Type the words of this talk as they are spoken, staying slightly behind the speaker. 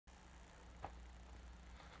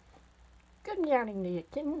Good morning to you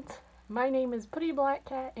kittens. My name is Pretty Black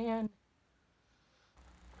Cat and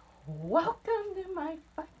welcome to my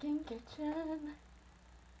fucking kitchen.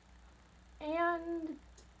 And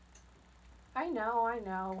I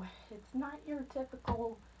know, it's not your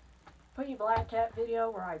typical Pretty Black Cat video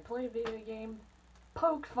where I play a video game,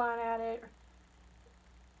 poke fun at it,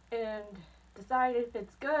 and decide if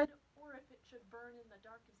it's good or if it should burn in the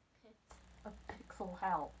darkest pits of pixel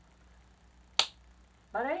hell.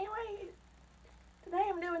 But anyway, today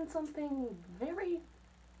I'm doing something very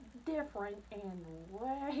different and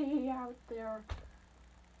way out there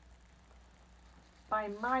by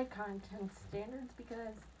my content standards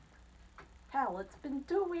because, hell, it's been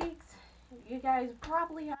 2 weeks. You guys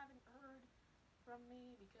probably haven't heard from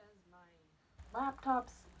me because my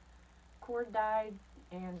laptop's cord died,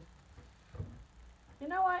 and you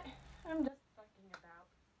know what? I'm just fucking about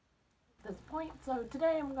at this point. So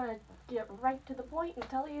today I'm gonna get right to the point and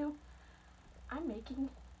tell you I'm making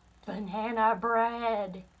banana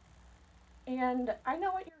bread. And I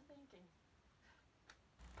know what you're thinking.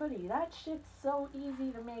 Putty, that shit's so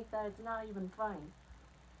easy to make that it's not even funny.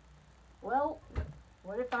 Well,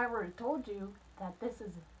 what if I were to told you that this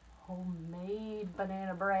is homemade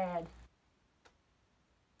banana bread?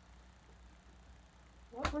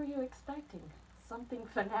 What were you expecting? Something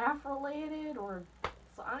FNAF related or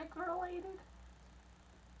Sonic related?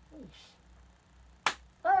 Eesh.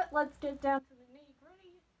 But let's get down to the nitty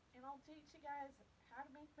gritty and I'll teach you guys how to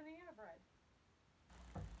make banana bread.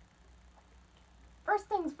 First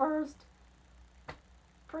things first,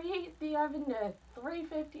 preheat the oven to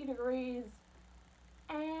 350 degrees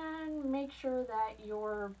and make sure that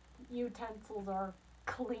your utensils are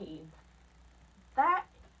clean. That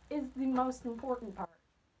is the most important part.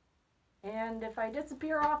 And if I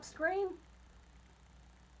disappear off screen,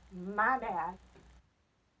 my bad.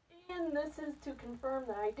 And this is to confirm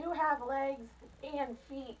that I do have legs and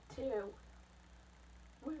feet too.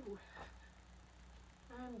 Woo.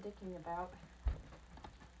 I'm dicking about.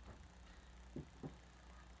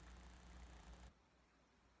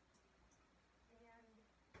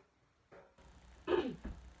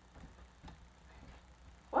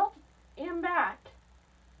 Well, I'm back.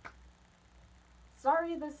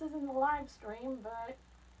 Sorry this isn't a live stream, but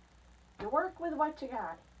you work with what you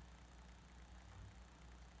got.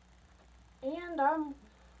 And I'm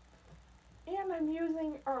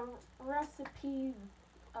using a recipe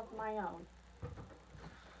of my own.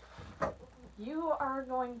 You are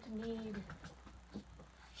going to need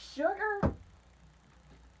sugar,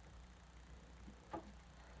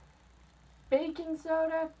 baking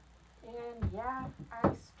soda, and yeah, I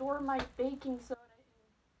store my baking soda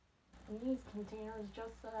in these containers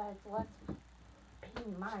just so that it's less pain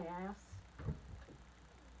in my ass.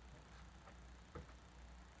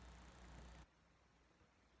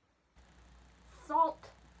 Salt,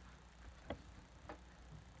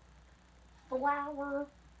 flour,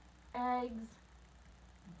 eggs,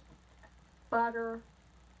 butter,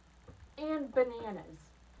 and bananas.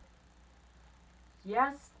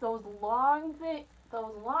 Yes, those long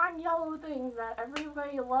yellow things that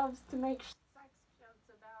everybody loves to make sex jokes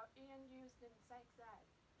about and used in sex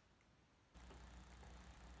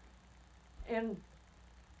ed.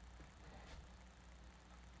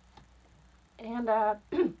 And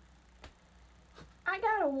I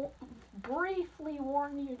gotta briefly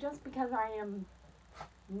warn you, just because I am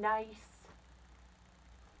nice.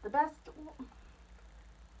 The best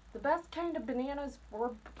kind of bananas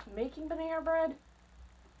for making banana bread,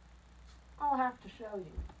 I'll have to show you.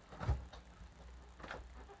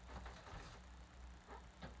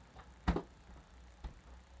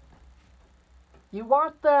 You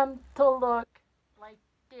want them to look like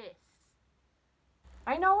this.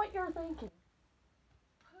 I know what you're thinking.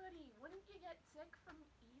 Putty, wouldn't you get sick from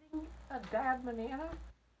eating a bad banana?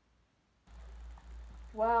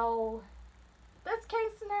 Well, this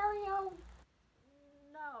case scenario,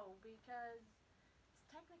 no, because it's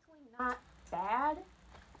technically not bad.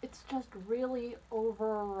 It's just really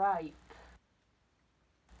overripe.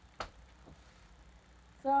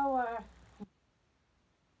 So,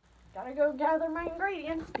 gotta go gather my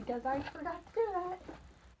ingredients because I forgot to do that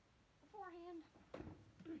beforehand.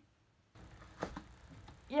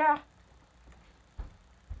 Yeah.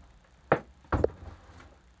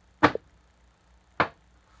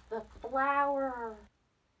 The flour.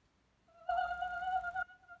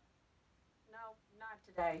 No, not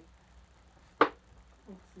today.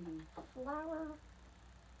 Let's see. Flour.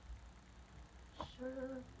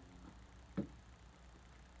 Sugar.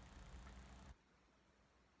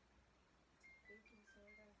 Baking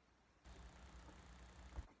soda.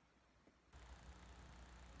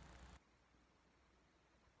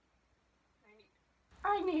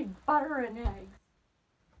 I need butter and eggs.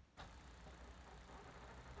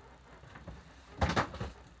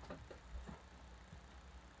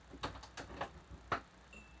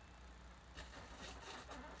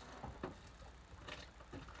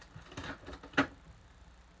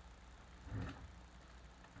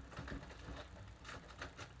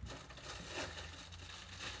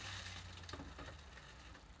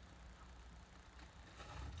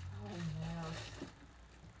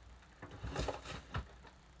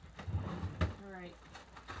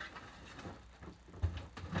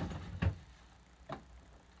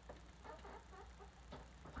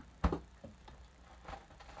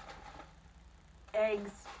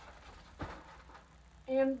 Eggs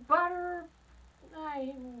and butter.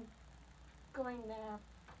 I'm going to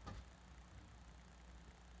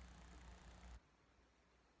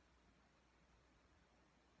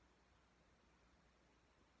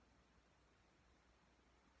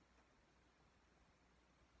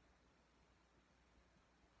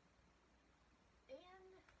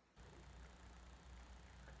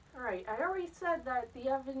Alright, I already said that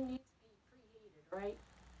the oven needs to be preheated, right?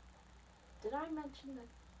 Did I mention that?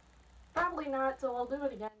 Probably not, so I'll do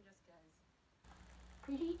it again just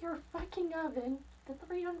because. Preheat your fucking oven to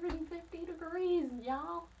 350 degrees,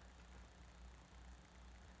 y'all.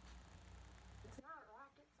 It's not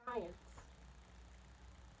rocket science.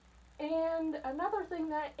 And another thing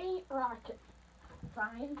that ain't rocket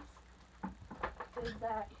science is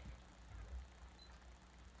that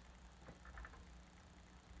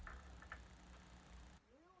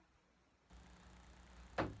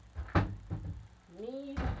you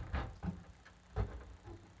need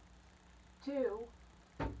to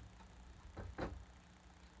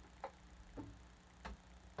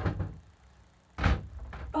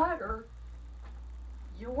butter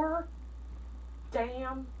your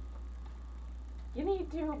damn. You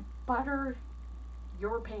need to butter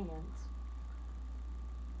your pans.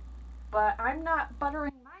 But I'm not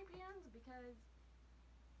buttering my pans because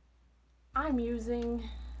I'm using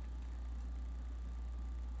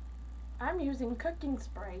cooking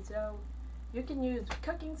spray. So you can use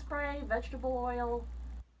cooking spray, vegetable oil,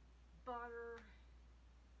 butter,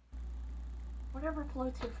 whatever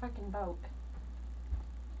floats your fucking boat.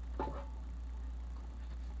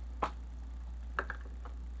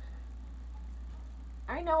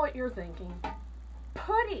 I know what you're thinking.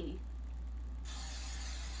 Putty!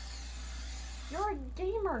 You're a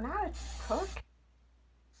gamer, not a cook.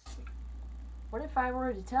 What if I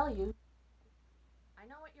were to tell you? I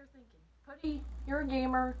know what you're thinking. Putty, you're a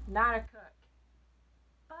gamer, not a cook.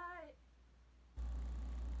 But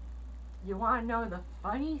you want to know the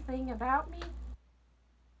funny thing about me?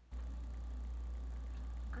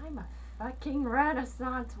 I'm a fucking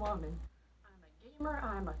Renaissance woman. I'm a gamer,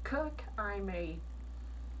 I'm a cook, I'm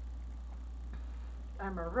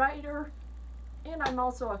a writer, and I'm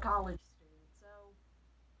also a college student, so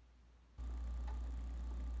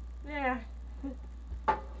yeah.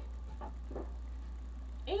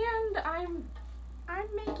 And I'm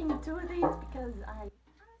making 2 of these because I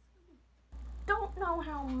don't know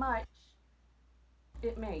how much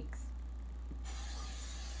it makes.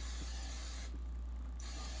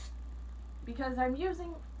 Because I'm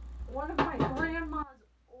using one of my grandma's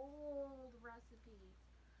old recipes.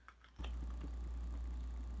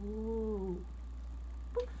 Ooh.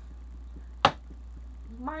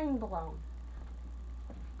 Mind blown.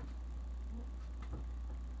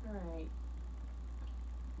 Alright.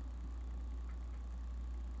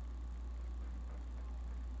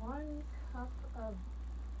 1 cup of,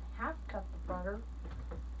 half cup of butter.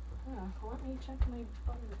 Let me check my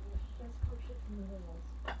butter dish just for shit and giggles.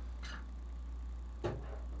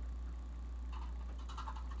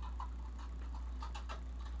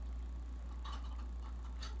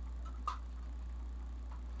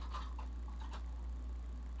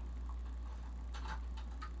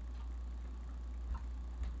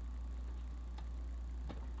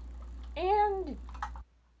 And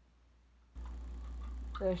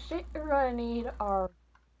the shit you're gonna need are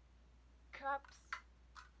cups,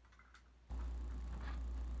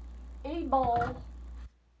 a bowl,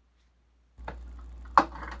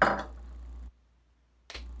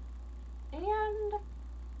 and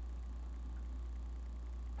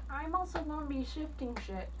I'm also gonna be shifting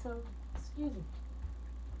shit, so excuse me.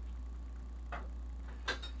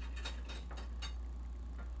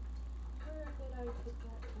 Where did I put that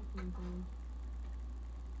fucking thing?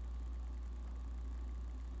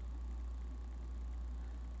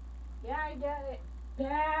 Yeah, I get it.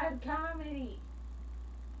 Bad comedy.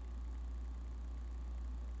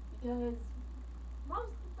 Because most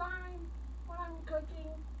of the time when I'm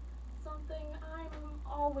cooking something, I'm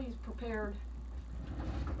always prepared.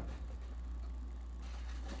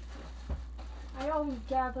 I always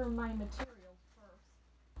gather my materials first.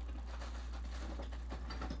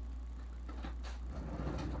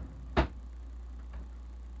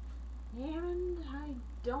 And I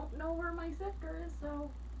don't know where my sifter is, so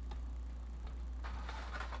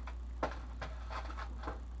I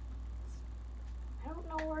don't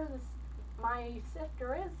know where my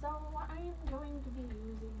sifter is, so I am going to be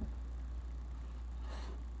using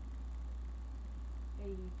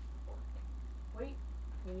a fork. Wait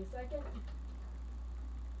a second.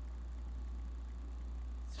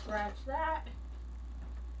 Scratch that.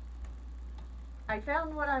 I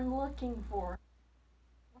found what I'm looking for.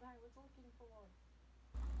 What I was looking for.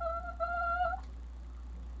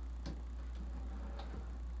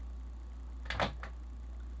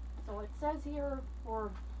 So it says here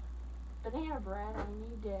for banana bread, I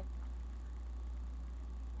need to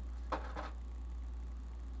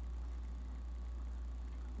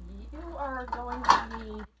you are going to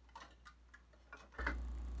need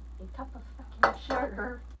a cup of fucking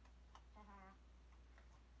sugar.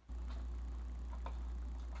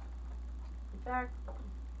 In fact,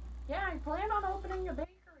 yeah, I plan on opening a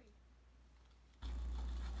bakery.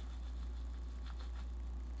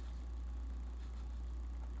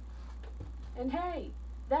 And hey,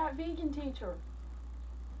 that vegan teacher,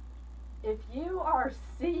 if you are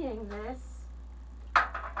seeing this,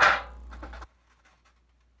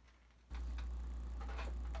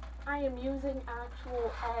 I am using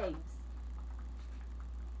actual eggs.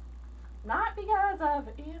 Not because of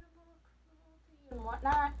animal cruelty and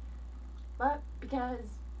whatnot, but because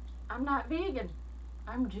I'm not vegan.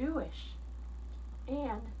 I'm Jewish.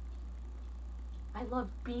 And I love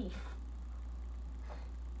beef.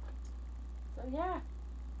 So yeah.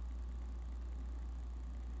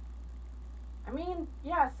 I mean,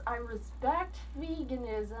 yes, I respect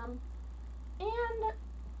veganism, and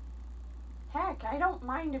heck, I don't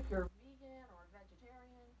mind if you're vegan or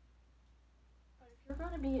vegetarian, but if you're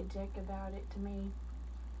gonna be a dick about it to me,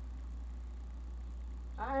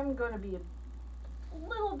 I'm gonna be a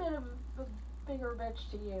little bit of a bigger bitch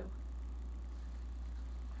to you.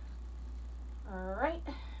 Alright,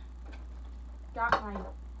 got my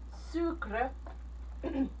sucre,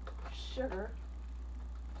 sugar,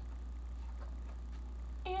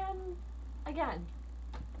 and again,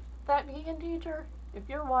 that vegan teacher, if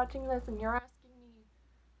you're watching this and you're asking me,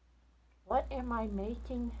 what am I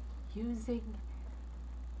making using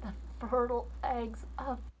the fertile eggs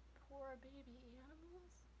of poor baby animals?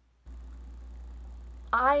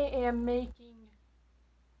 I am making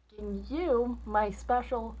you my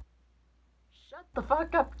special shut the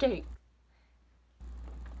fuck up cake.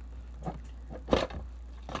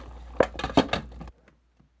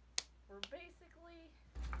 We're basically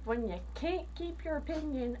when you can't keep your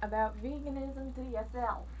opinion about veganism to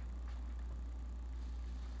yourself.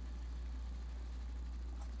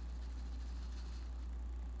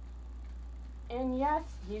 And yes,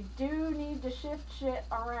 you do need to shift shit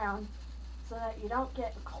around so that you don't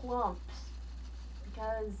get clumps.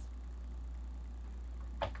 Because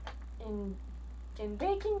in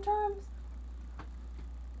baking terms,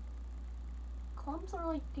 clumps are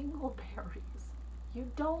like dingleberries. You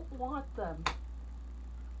don't want them.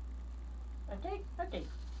 Okay? Okay.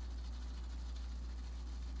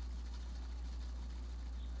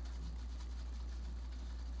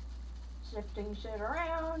 Shifting shit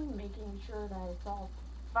around, making sure that it's all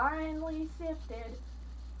finely sifted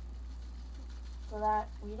so that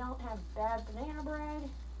we don't have bad banana bread.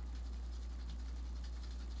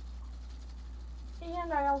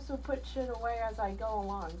 And I also put shit away as I go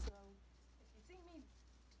along. So if you see me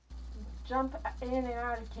jump in and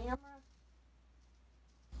out of camera,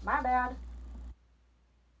 my bad.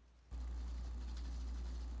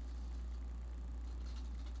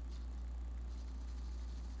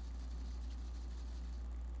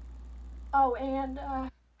 Oh, and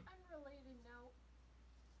unrelated note,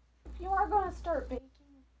 if you are going to start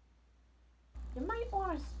baking, you might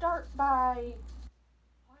want to start by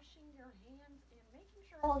washing your hands and making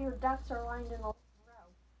sure all your ducks are lined in a row.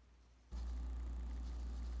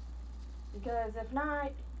 Because if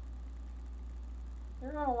not,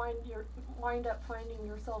 you're going to wind up finding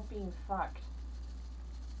yourself being fucked.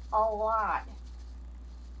 A lot.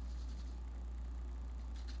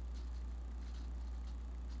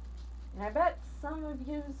 And I bet some of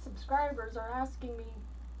you subscribers are asking me,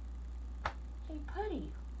 hey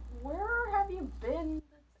Putty, where have you been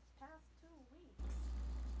this past 2 weeks?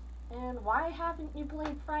 And why haven't you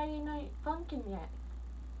played Friday Night Funkin' yet?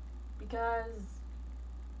 Because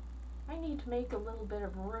I need to make a little bit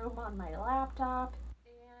of room on my laptop,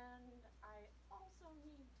 and I also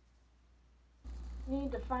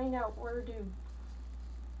need to find out where to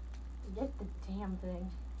get the damn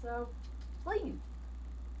thing. So, please,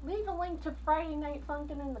 leave a link to Friday Night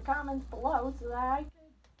Funkin' in the comments below so that I could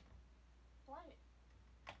play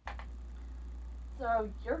it. So,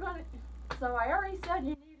 so I already said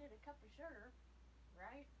you needed a cup of sugar,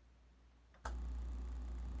 right?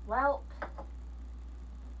 Well,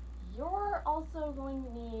 you're also going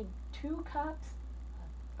to need 2 cups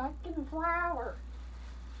of fucking flour.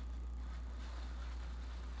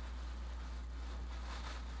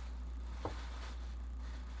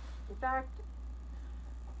 In fact,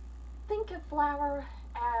 think of flour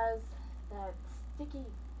as that sticky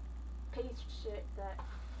paste shit that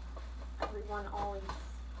everyone always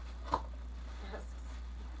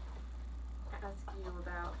asks you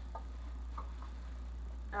about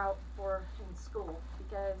out for in school,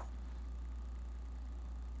 because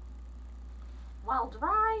while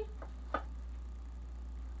dry,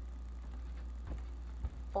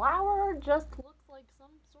 flour just looks like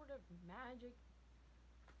some sort of magic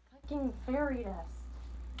fucking fairy dust.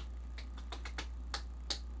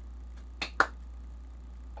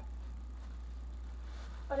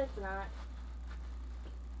 But it's not.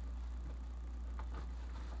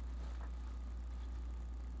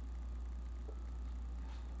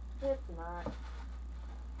 It's not.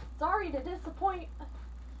 Sorry to disappoint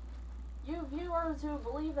you viewers who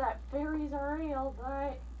believe that fairies are real,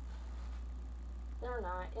 but they're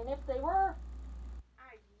not. And if they were,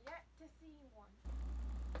 I've yet to see one.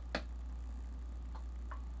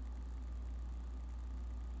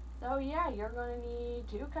 So yeah, you're going to need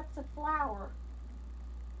 2 cups of flour.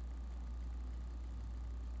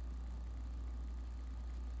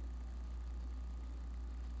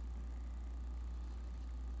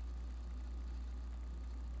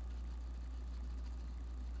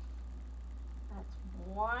 That's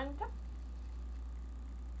 1 cup.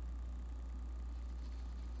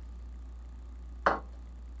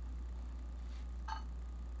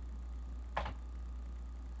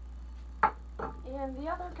 And the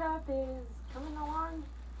other cup is coming along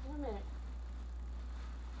in a minute.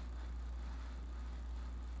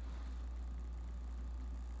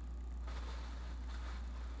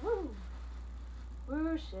 Woo!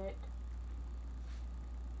 Woo shit.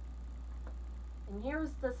 And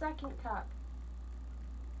here's the 2nd cup.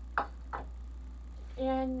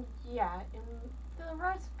 And yeah, in the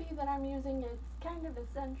recipe that I'm using, it's kind of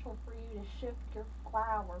essential for you to shift your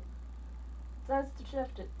flour. It says to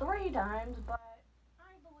shift it 3 times, but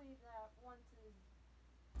I believe that once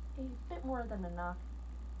is a bit more than enough.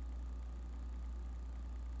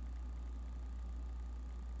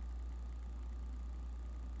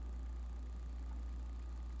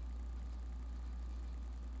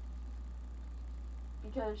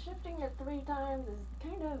 Because shifting it 3 times is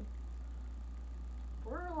kind of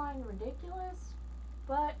borderline ridiculous,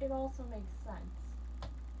 but it also makes sense.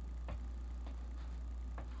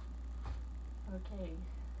 Okay,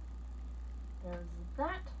 there's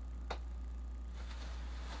that.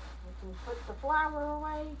 I can put the flour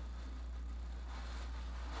away.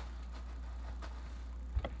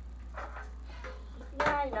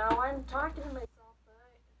 Yeah, I know, I'm talking to myself,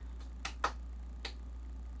 but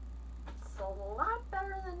it's a lot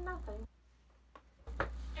better than nothing.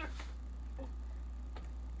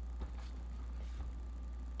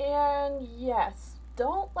 And yes,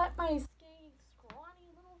 don't let my skinny,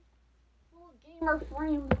 scrawny little gamer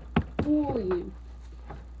frame fool you.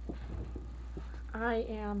 I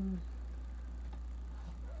am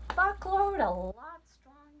fuckload a lot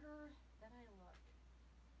stronger than I look.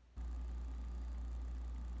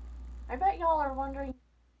 I bet y'all are wondering,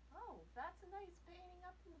 oh, that's a nice painting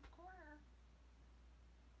up in the corner.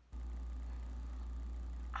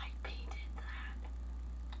 I painted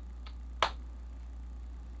that.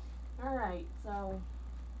 Alright, so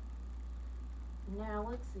now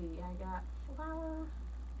let's see, I got flour.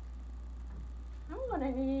 I'm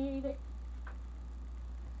gonna need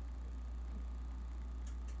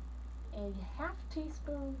a half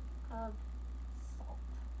teaspoon of salt.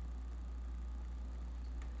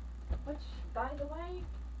 Which, by the way,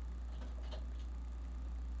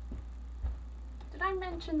 did I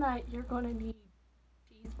mention that you're going to need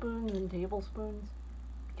teaspoons and tablespoons?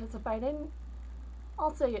 Because if I didn't,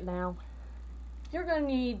 I'll say it now. You're going to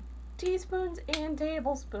need teaspoons and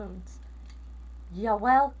tablespoons. You're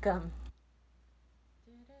welcome.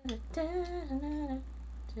 Let's see.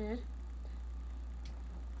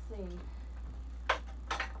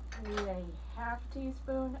 I need a half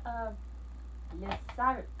teaspoon of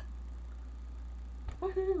salt.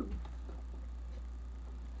 Woohoo!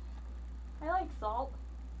 I like salt.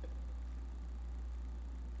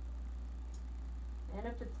 And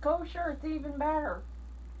if it's kosher, it's even better.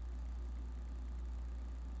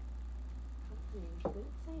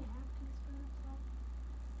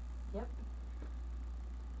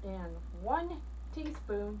 and 1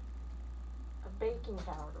 teaspoon of baking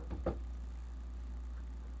powder.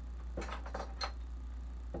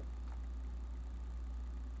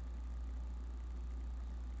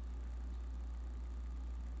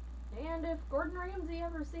 And if Gordon Ramsay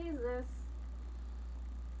ever sees this,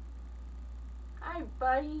 hi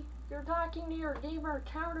buddy, you're talking to your gamer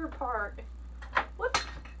counterpart. Whoops!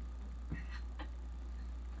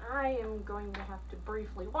 I am going to have to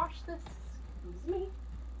briefly wash this, excuse me.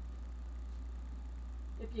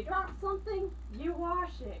 If you drop something, you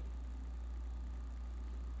wash it.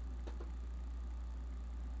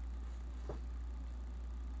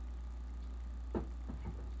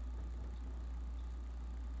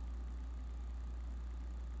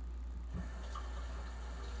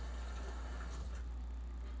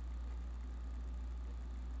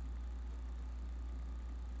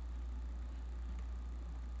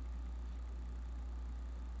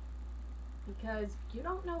 Because you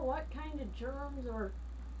don't know what kind of germs or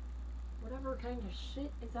whatever kind of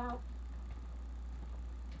shit is out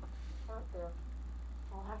there.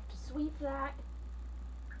 I'll have to sweep that.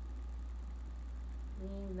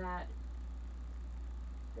 Meaning that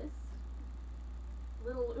this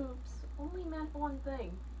little oops only meant one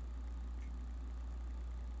thing.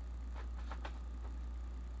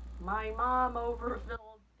 My mom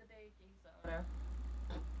overfilled the baking soda.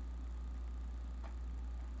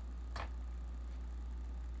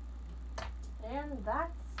 And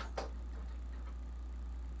that's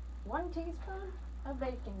 1 teaspoon of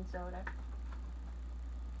baking soda.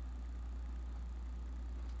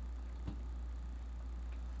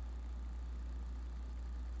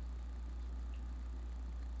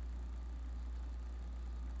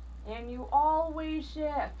 And you always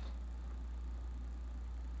shift.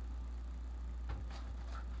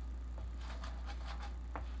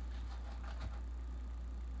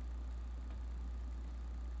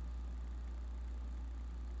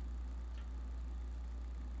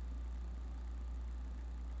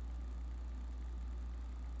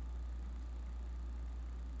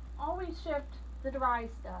 Always shift the dry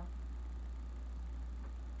stuff.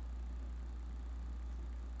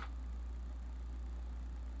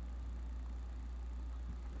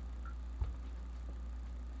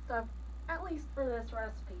 So, at least for this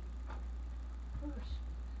recipe. Oosh.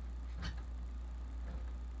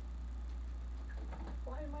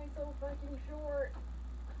 Why am I so fucking short?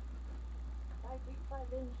 5 feet 5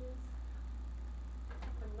 inches.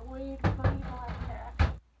 Annoyed funny black cat.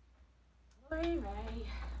 Oy vey.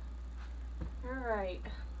 Alright.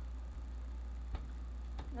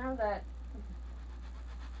 Now that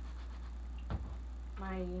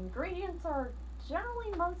my ingredients are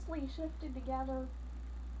generally mostly shifted together.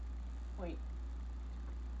 Wait.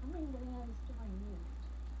 How many bananas do I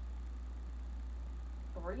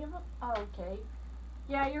need? 3 of them? Oh, okay.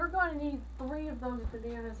 Yeah, you're going to need 3 of those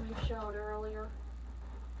bananas I showed earlier.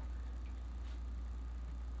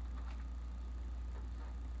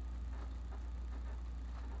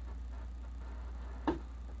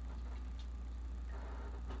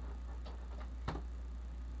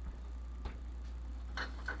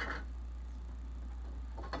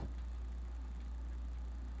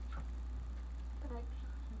 I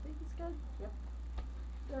think it's good. Yep.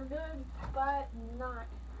 They're good, but not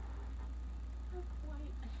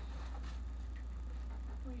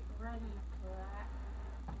quite ready for that.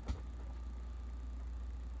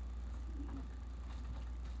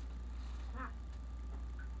 Ah.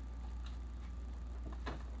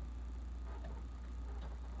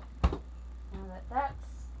 Now that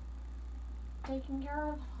that's taken care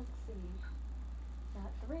of, let's see.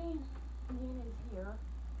 Got 3 bananas here.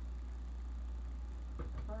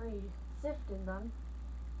 Already sifted them.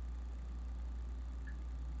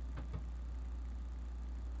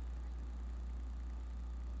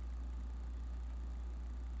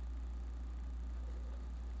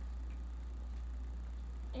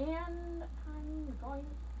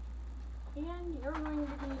 And you're going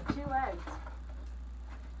to need 2 eggs.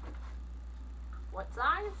 What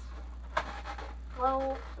size?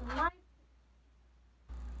 Well,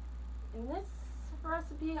 in this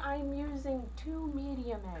recipe I'm using 2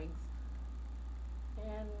 medium eggs.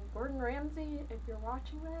 And Gordon Ramsay, if you're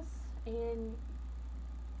watching this and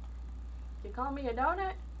you call me a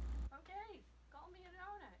donut, okay, call me a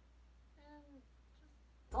donut. And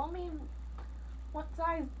just tell me what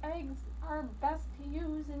size eggs are best to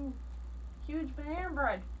use in huge banana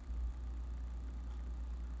bread.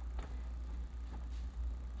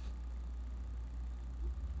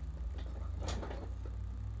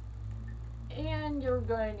 And you're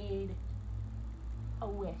going to need a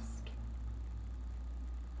whisk.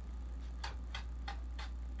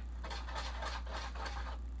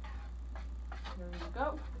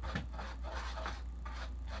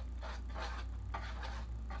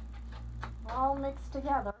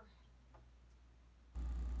 together.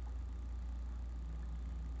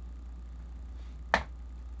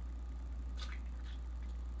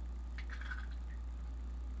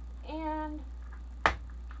 And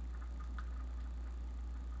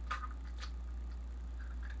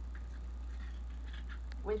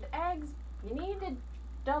with eggs, you need to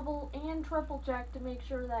double and triple check to make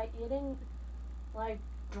sure that you didn't like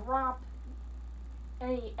drop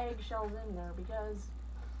any eggshells in there, because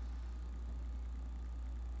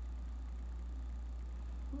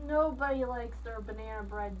nobody likes their banana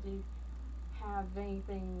bread to have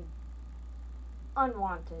anything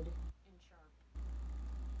unwanted and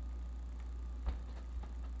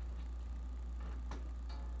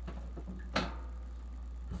sharp.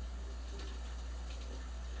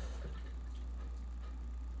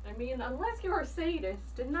 I mean, unless you're a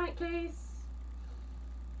sadist, in that case,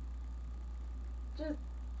 just,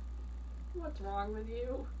 what's wrong with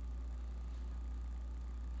you?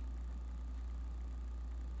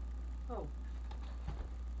 Oh.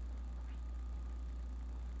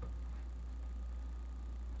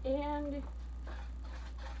 And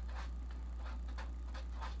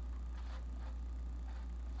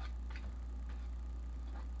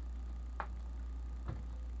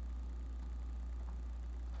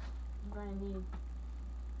I'm gonna need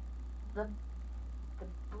the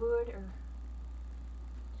wood, or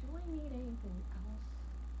do I need anything else?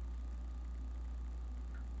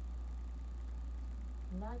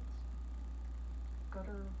 Nuts,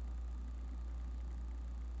 butter.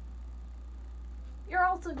 You're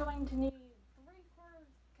also going to need 3/4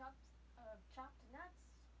 cups of chopped nuts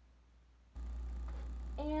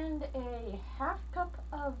and a 1/2 cup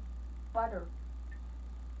of butter.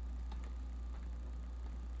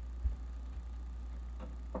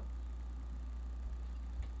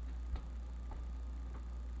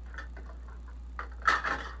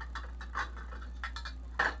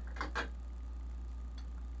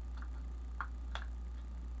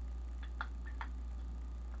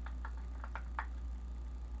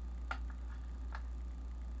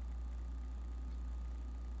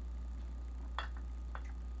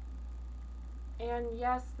 And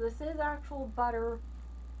yes, this is actual butter,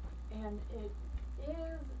 and it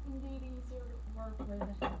is indeed easier to work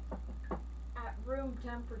with at room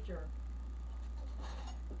temperature.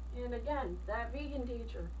 And again, that vegan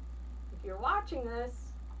teacher, if you're watching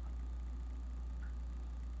this,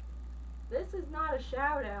 this is not a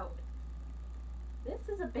shout out. This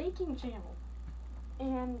is a baking channel.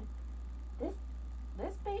 And this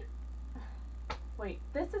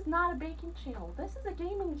this is not a baking channel. This is a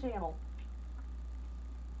gaming channel.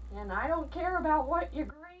 And I don't care about what you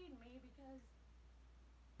grade me, because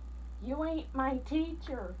you ain't my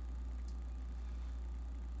teacher.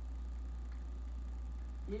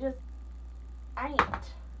 You just ain't.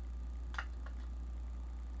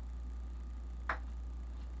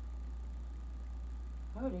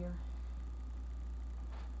 Oh dear.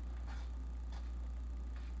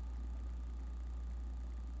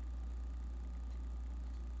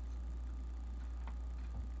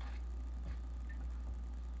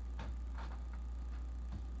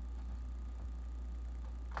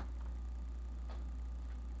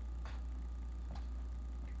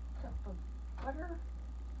 Cup of butter.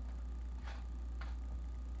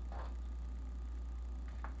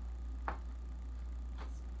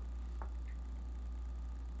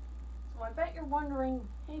 So I bet you're wondering,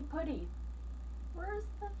 hey Putty, where's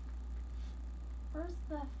the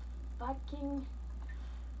fucking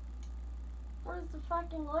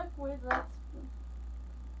liquid that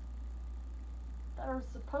are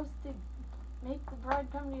supposed to make the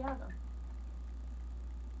bread come together?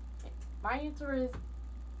 My answer is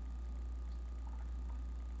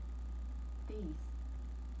these.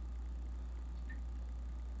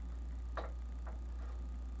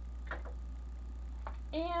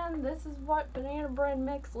 And this is what banana bread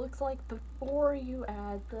mix looks like before you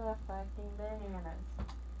add the fucking bananas.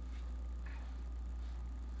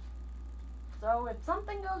 So if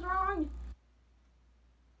something goes wrong,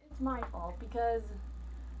 it's my fault, because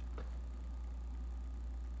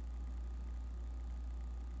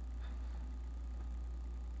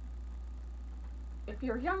if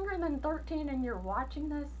you're younger than 13 and you're watching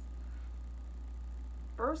this,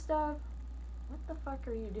 first off, what the fuck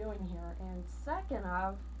are you doing here? And second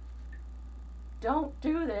off, don't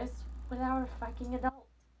do this without a fucking adult.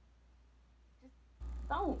 Just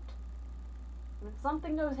don't. If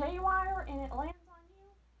something goes haywire and it lands on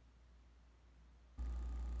you,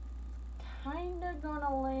 it's kinda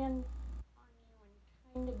gonna land on you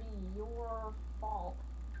and kinda be your fault.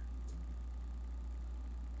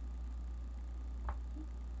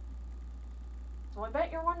 So I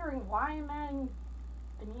bet you're wondering why I'm adding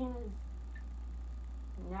bananas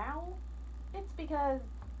now, it's because,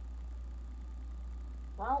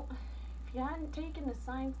 well, if you hadn't taken a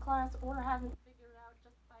science class or haven't figured out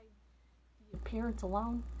just by the appearance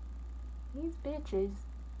alone, these bitches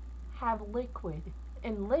have liquid,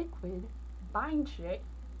 and liquid bind shit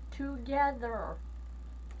together.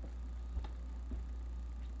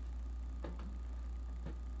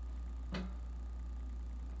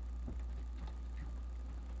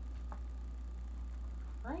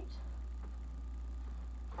 Right?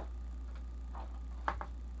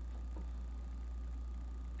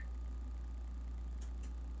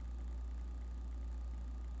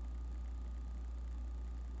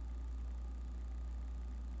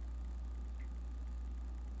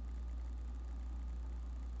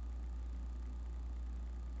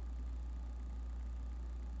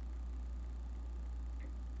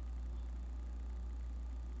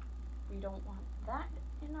 We don't want that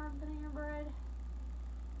in our banana bread.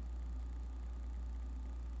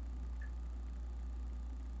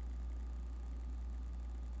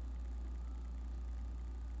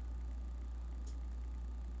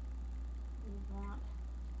 We want...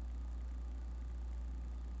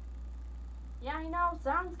 Yeah, I know,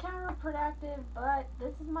 sounds counterproductive, but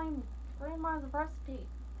this is my grandma's recipe.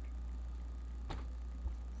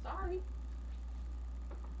 Sorry.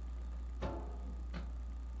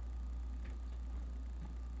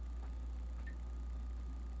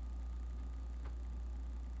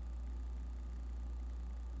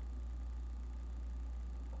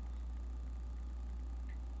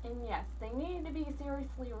 And yes, they need to be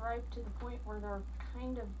seriously ripe to the point where they're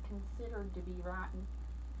kind of considered to be rotten.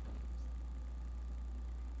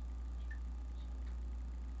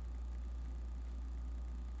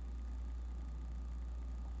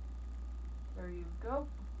 There you go.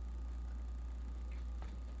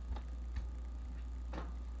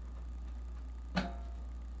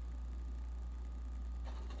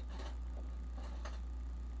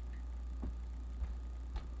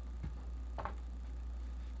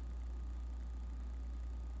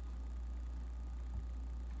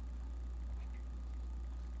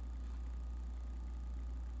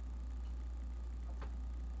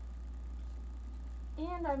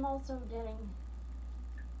 And I'm also getting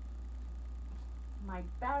my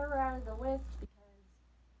batter out of the whisk because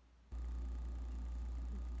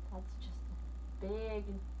that's just a big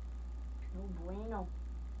no bueno.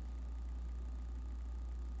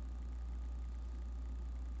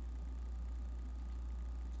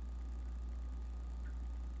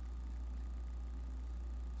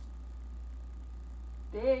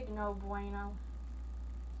 Big no bueno.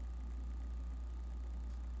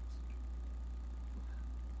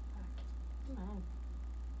 Okay, come on.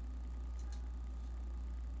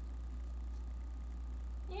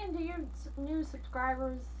 And to you new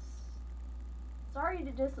subscribers, sorry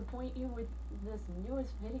to disappoint you with this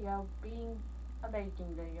newest video being a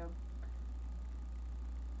baking video.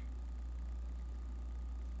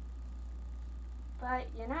 But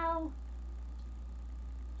you know,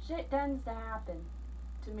 shit tends to happen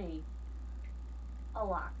to me a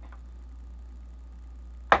lot.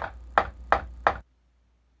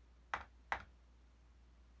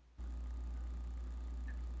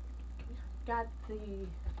 Got the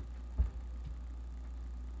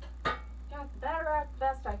batter out the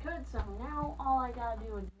best I could, so now all I gotta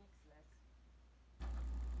do is mix this.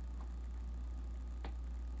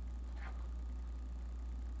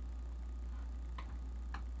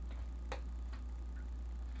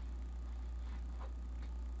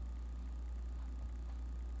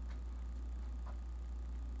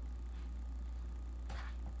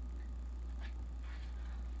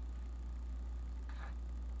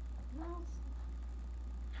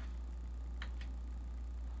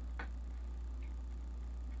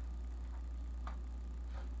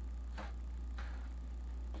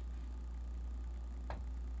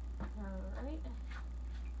 Alright.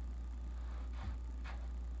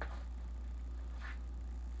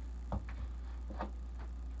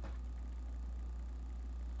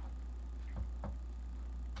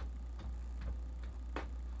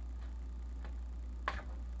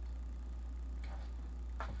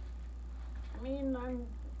 I mean, I'm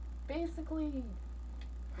basically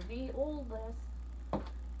the oldest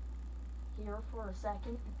here for a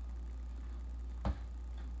second.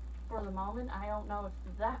 For the moment, I don't know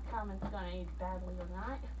if that comment's gonna age badly or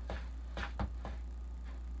not.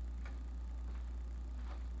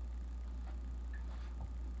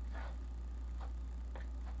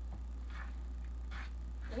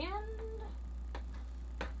 And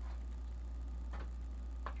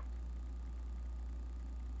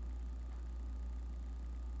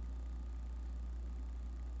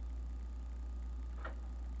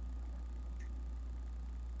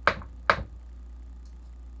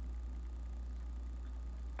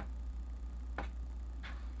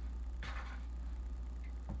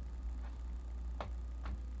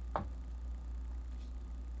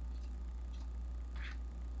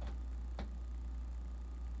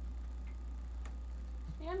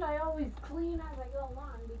And I always clean as I go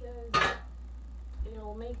along because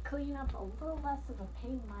it'll make cleanup a little less of a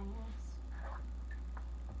pain in my ass.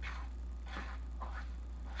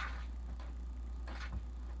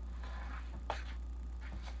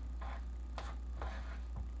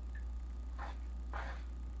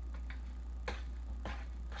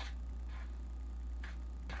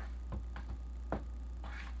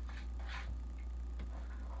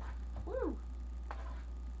 Woo!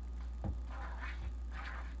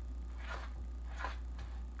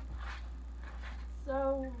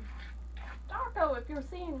 So, Darko, if you're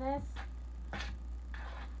seeing this,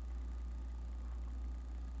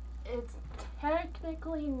 it's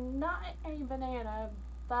technically not a banana,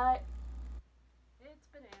 but it's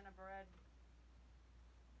banana bread.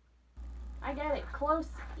 I get it close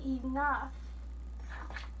enough.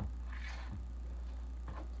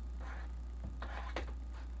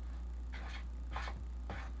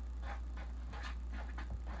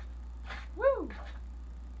 Woo!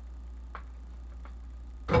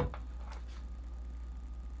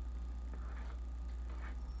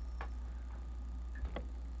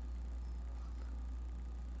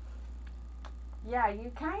 Yeah,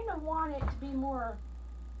 you kind of want it to be more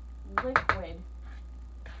liquid.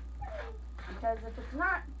 Because if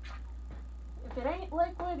it ain't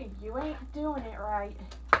liquid, you ain't doing it right.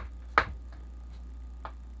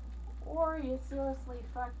 Or you seriously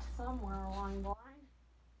fucked somewhere along the line.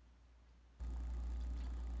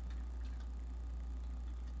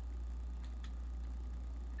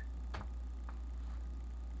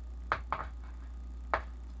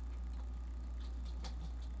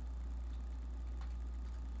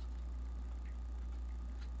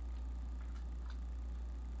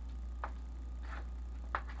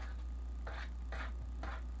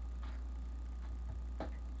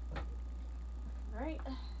 Right?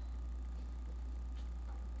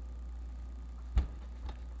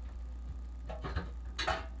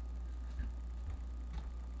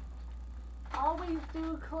 Always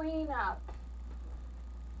do clean up.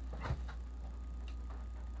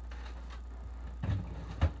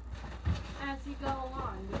 As you go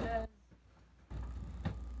along, because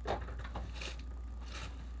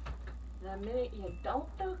the minute you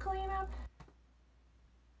don't do cleanup,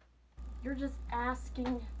 you're just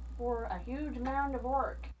asking for a huge amount of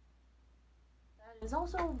work. That is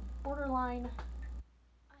also borderline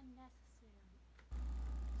unnecessary.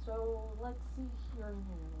 So let's see here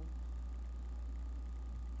now.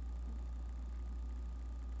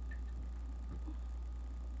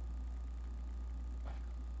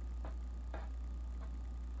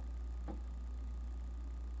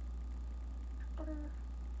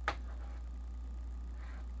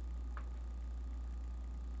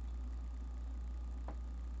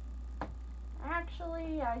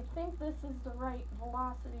 Actually, I think this is the right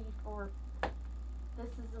velocity for, this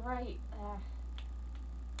is the right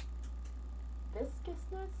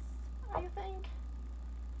viscousness, I think.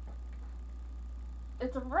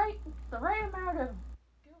 It's the right amount of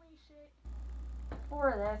gooey shit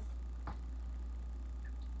for this.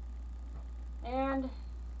 And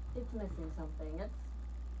it's missing something. It's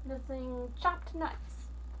missing chopped nuts.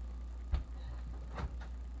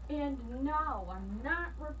 And no, I'm not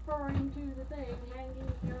referring to the thing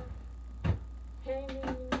hanging in your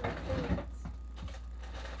pants.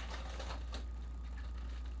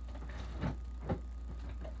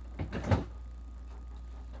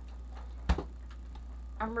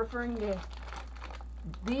 I'm referring to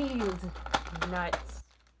these nuts.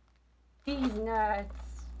 These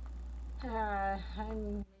nuts. I'm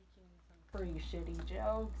making some pretty shitty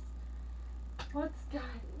jokes.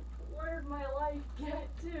 Where'd my life get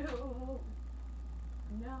to?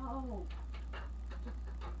 No.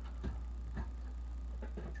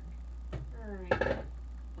 Alright.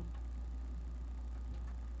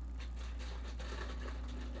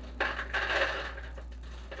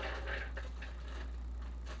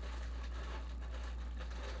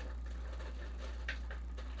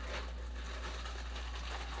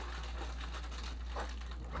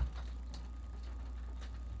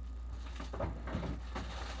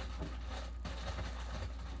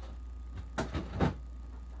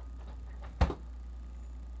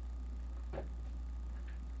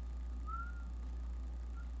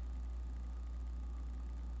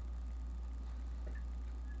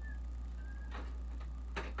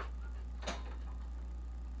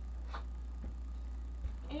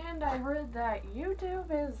 And I heard that YouTube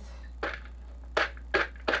is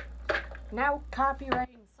now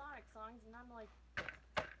copyrighting Sonic songs, and I'm like,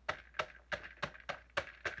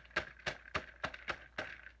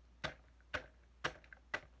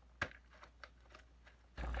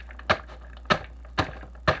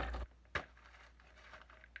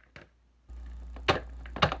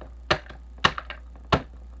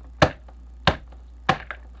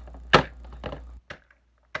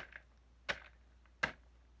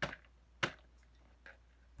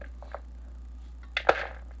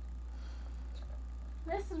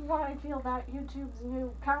 is what I feel about YouTube's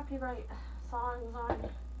new copyright songs on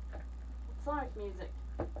Sonic music.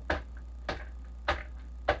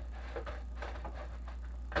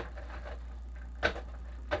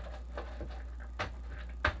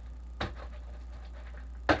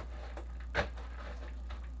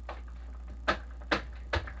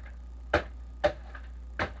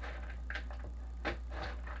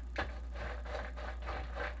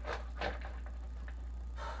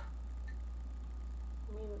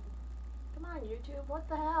 Come on, YouTube, what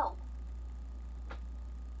the hell?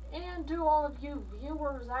 And to all of you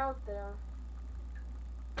viewers out there,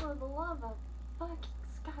 for the love of fucking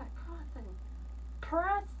Scott Cawthon,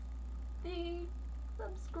 press the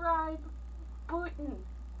subscribe button.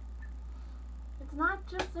 It's not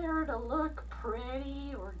just there to look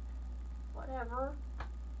pretty or whatever.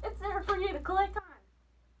 It's there for you to click on.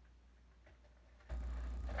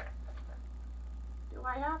 Do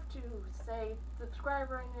I have to say subscribe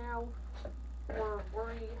right now or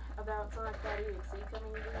worry about Sonic.exe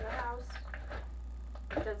coming to your house?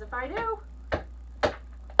 Because if I do,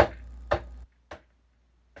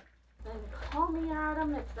 then call me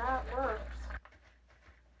Adam if that works.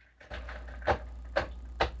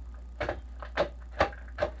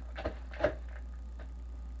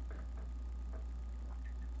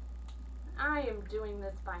 I am doing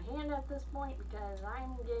this by hand at this point because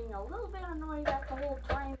I'm getting a little bit annoyed at the whole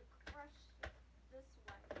trying to crush this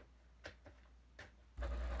way.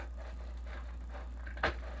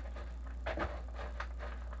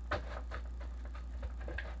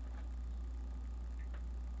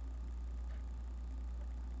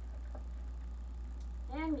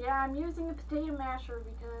 And yeah, I'm using a potato masher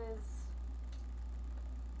because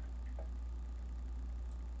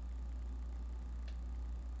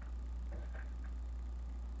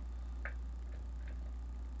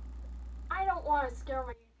I don't want to scare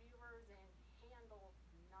my viewers and handle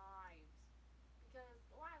knives. Because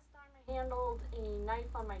the last time I handled a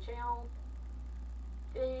knife on my channel,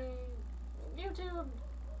 the YouTube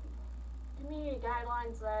community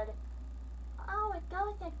guidelines said, oh, it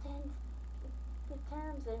goes against the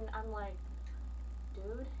terms, and I'm like,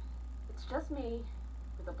 dude, it's just me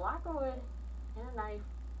with a block of wood and a knife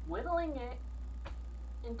whittling it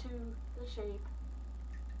into the shape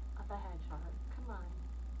of a hedgehog. Come on.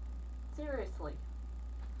 Seriously.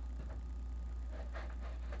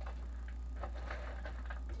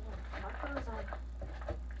 Damn, markers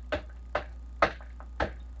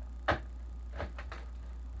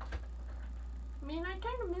I mean, I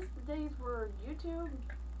kind of miss the days where YouTube,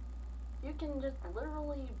 you can just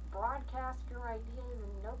literally broadcast your ideas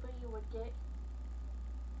and nobody would get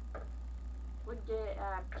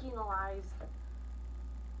penalized.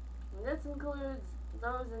 And this includes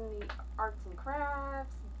those in the arts and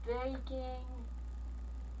crafts, baking.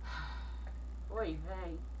 Oy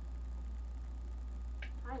vey.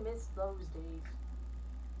 I miss those days.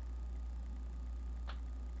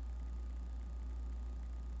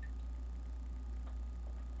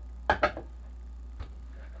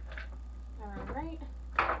 Alright.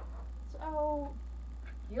 So,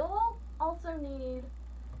 you'll also need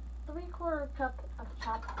 3/4 cup of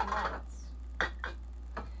chopped nuts.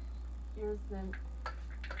 Here's the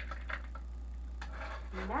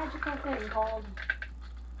magical thing called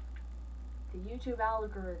the YouTube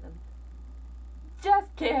algorithm.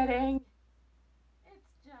 Just kidding!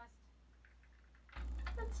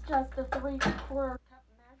 It's just a 3/4 cup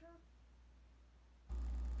measure.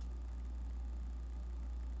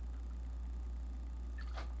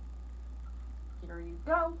 Here you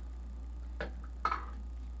go.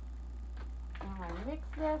 And I mix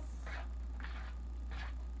this.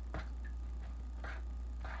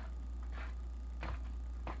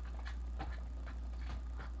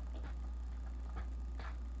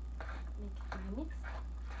 Mix.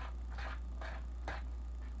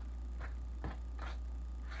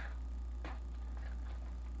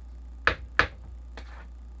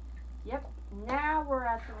 Yep, now we're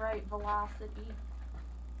at the right velocity,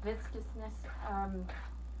 viscousness.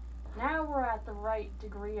 Now we're at the right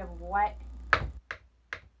degree of wet.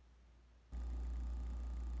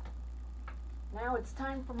 Now it's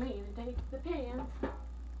time for me to take the pans,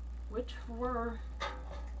 which were,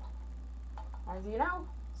 as you know,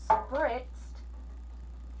 spritzed,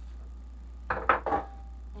 and I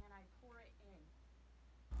pour it in.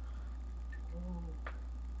 Ooh.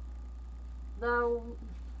 Though,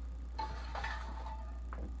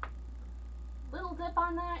 little tip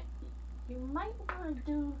on that, you might want to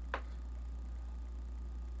do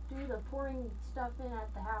the pouring stuff in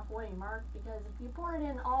at the halfway mark, because if you pour it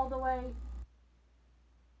in all the way,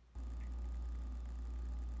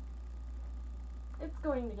 it's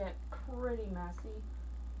going to get pretty messy.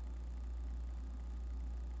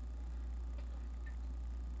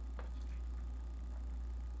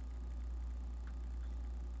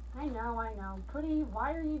 I know. Putty,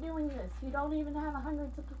 why are you doing this? You don't even have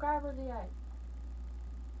 100 subscribers yet.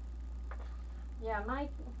 Yeah, my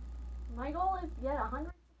goal is to get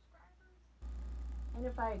 100 subscribers. And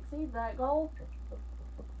if I exceed that goal,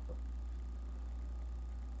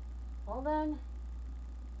 well then,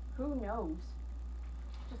 who knows?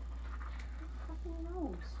 Just who fucking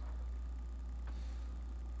knows?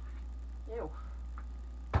 Ew.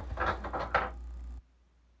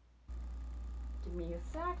 Give me a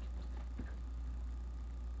sec.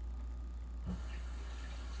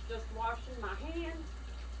 Just washing my hands.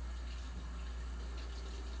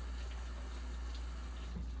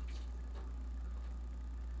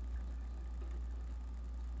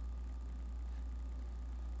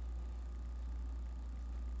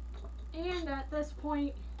 And at this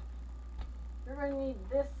point, you're going to need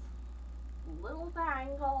this little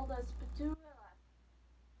thing called a spatula.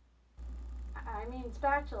 I mean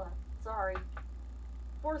spatula, sorry.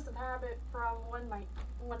 Force of habit from when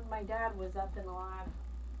my dad was up and alive.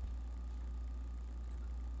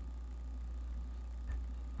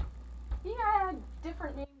 He had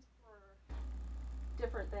different names for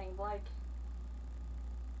different things, like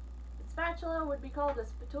a spatula would be called a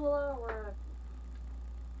spatula, or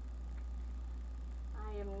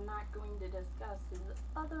I am not going to discuss his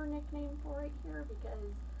other nickname for it here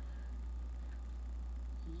because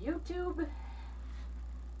YouTube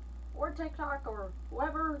or TikTok or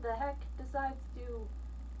whoever the heck decides to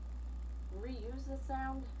reuse the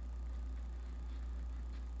sound,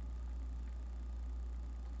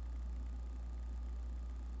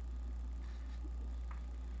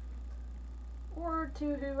 or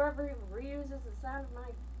to whoever reuses the sound of my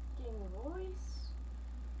fucking voice,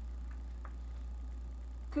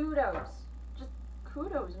 kudos. Just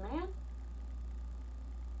kudos, man.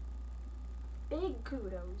 Big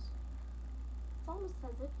kudos. It's almost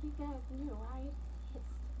as if you guys knew I exist.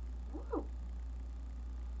 Woo!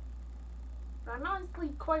 But I'm honestly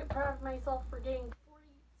quite proud of myself for getting 40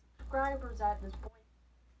 subscribers at this point.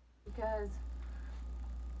 Because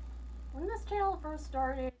when this channel first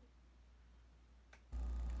started,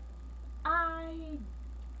 I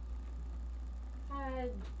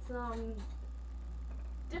had some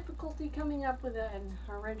difficulty coming up with an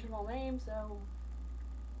original name, so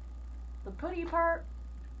the putty part,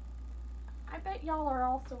 I bet y'all are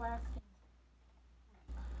also asking,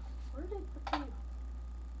 where did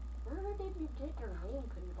you get your name,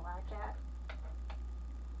 Putty Black at?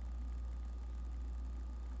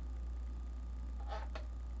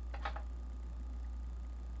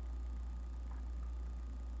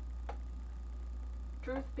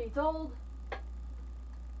 Truth be told,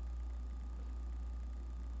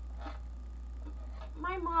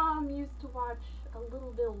 my mom used to watch a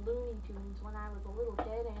little bit of Looney Tunes when I was a little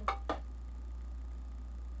kid, and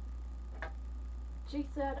she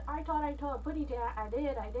said, I thought I taught Putty Tat. I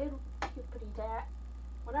did Putty Tat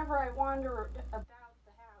whenever I wandered about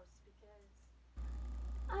the house, because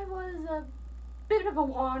I was a bit of a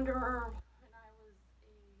wanderer when I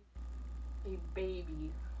was a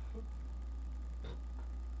baby.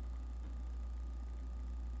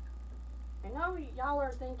 I know y'all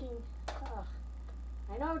are thinking, ugh.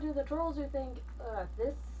 I know to the trolls who think, ugh,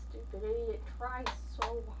 this stupid idiot tries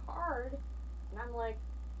so hard. And I'm like,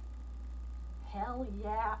 hell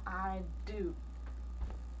yeah, I do.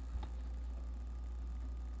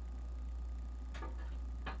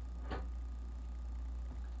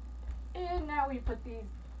 And now we put these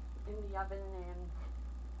in the oven and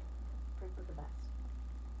pray for the best.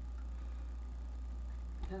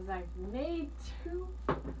 Because I've made too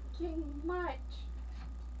fucking much.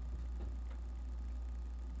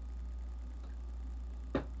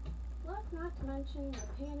 Not to mention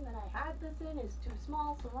the pan that I had this in is too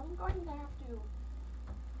small, so I'm going to have to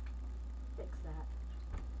fix that.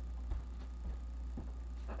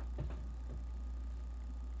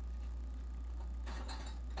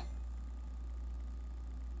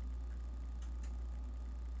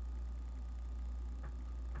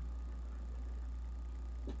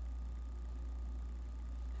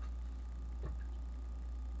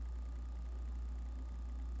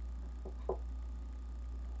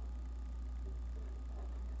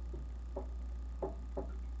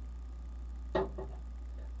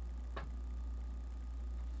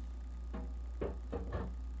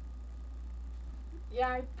 Yeah,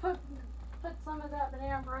 I put some of that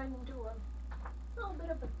banana bread into a little bit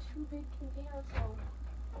of a too big container, so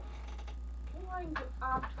I'm going to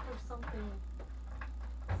opt for something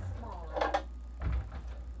smaller.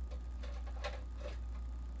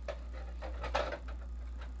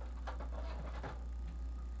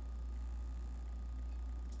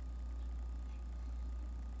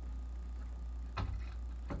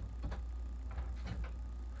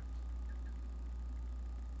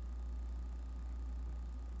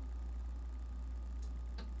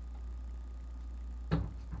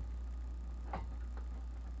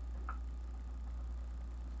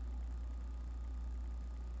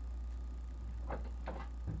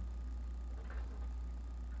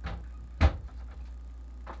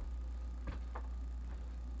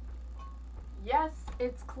 Yes,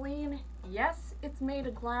 it's clean. Yes, it's made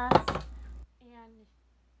of glass. And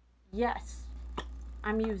yes,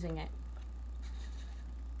 I'm using it.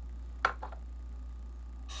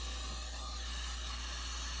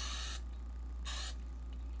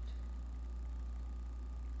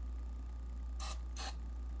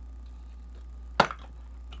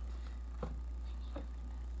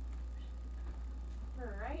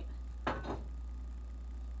 Alright.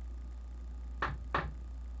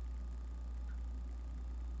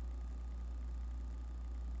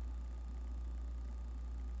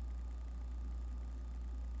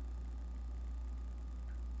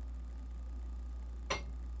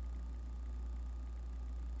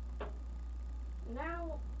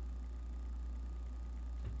 Now,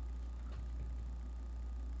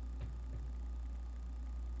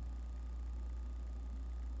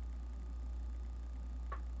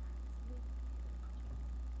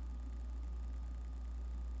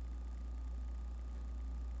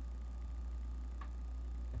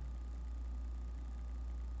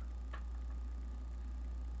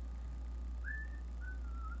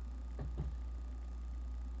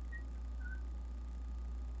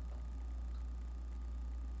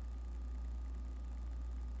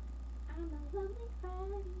 I'm a lonely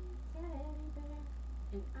fairy teddy bear,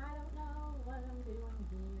 and I don't know what I'm doing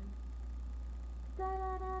here. Da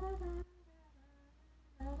da da da da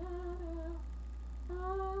da da da da.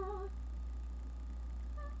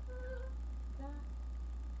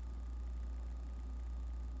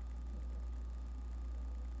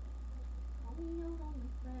 Only a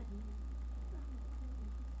lonely fairy.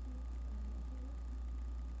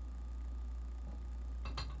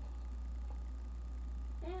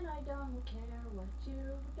 And I don't care what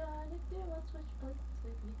you're gonna do, I'll switch places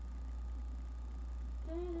with you.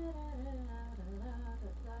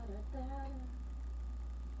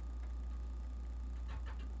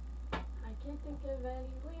 I can't think of any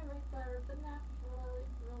lyrics that are naturally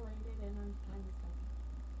related, and I'm kind of stuck.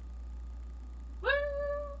 Woo!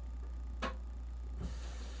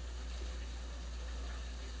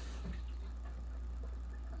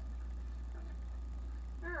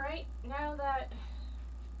 Alright, now that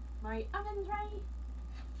my oven's ready,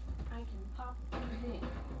 I can pop these in.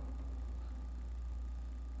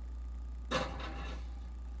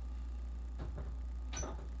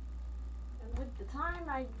 And with the time,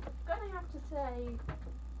 I'm gonna have to say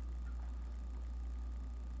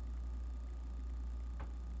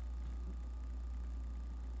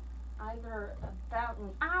either about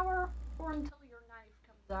an hour or until your knife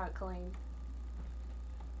comes out clean.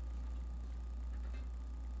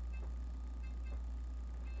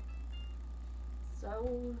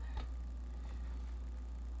 So,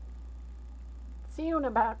 see you in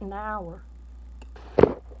about an hour.